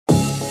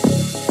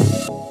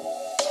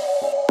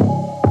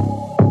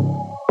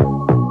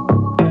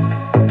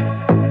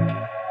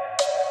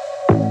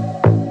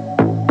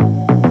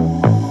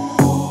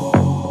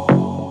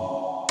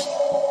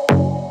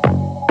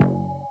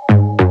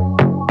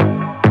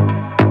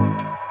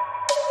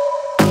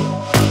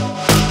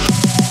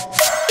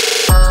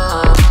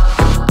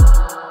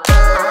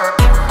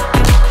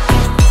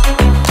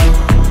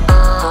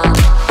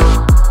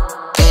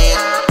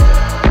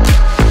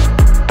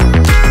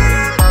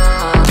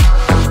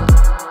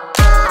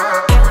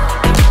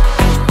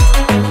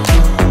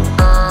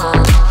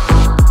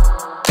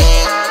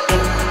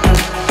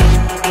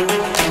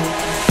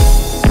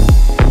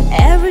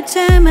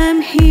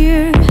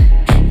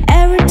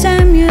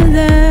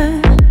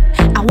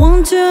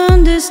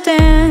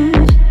understand.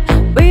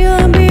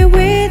 We'll be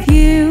with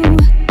you.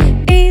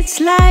 It's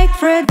like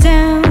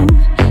freedom,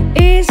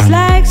 it's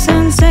like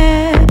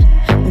sunset.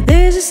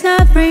 This is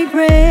not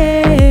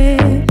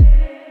regret.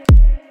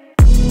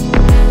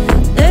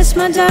 There's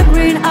my dark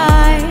green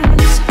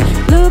eyes.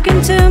 Look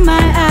into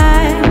my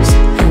eyes,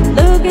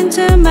 look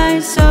into my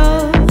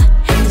soul.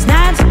 It's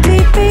not so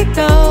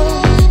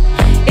typical.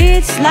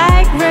 It's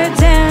like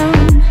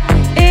freedom,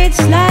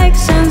 it's like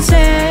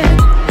sunset.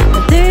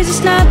 But this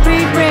is not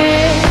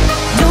regret.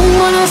 Don't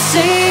wanna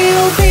say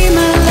you'll be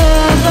my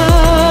lover.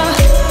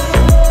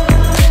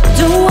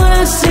 Don't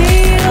wanna say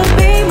you'll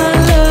be my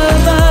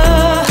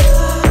lover.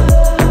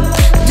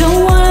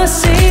 Don't wanna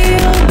say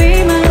you'll be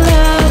my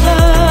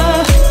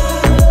lover.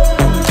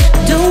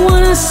 Don't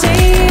wanna say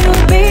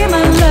you'll be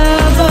my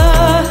lover.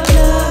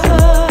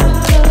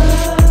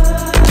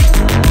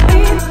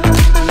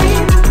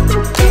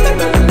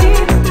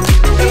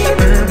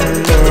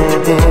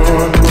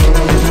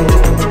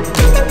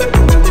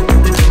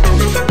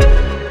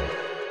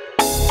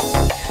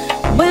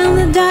 When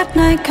the dark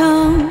night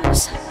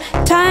comes,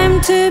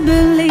 time to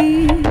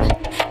believe.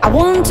 I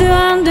want to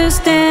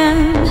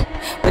understand.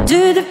 Where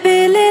do the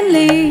feeling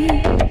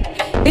lead?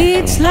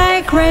 It's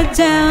like red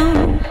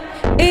down,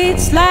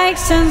 it's like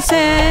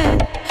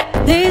sunset.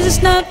 This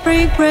is not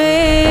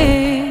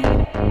regret.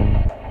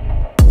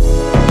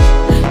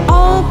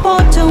 All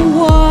bottom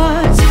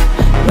words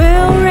were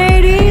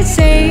already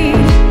said.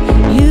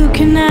 You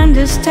can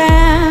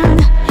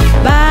understand,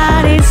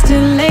 but it's too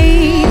late.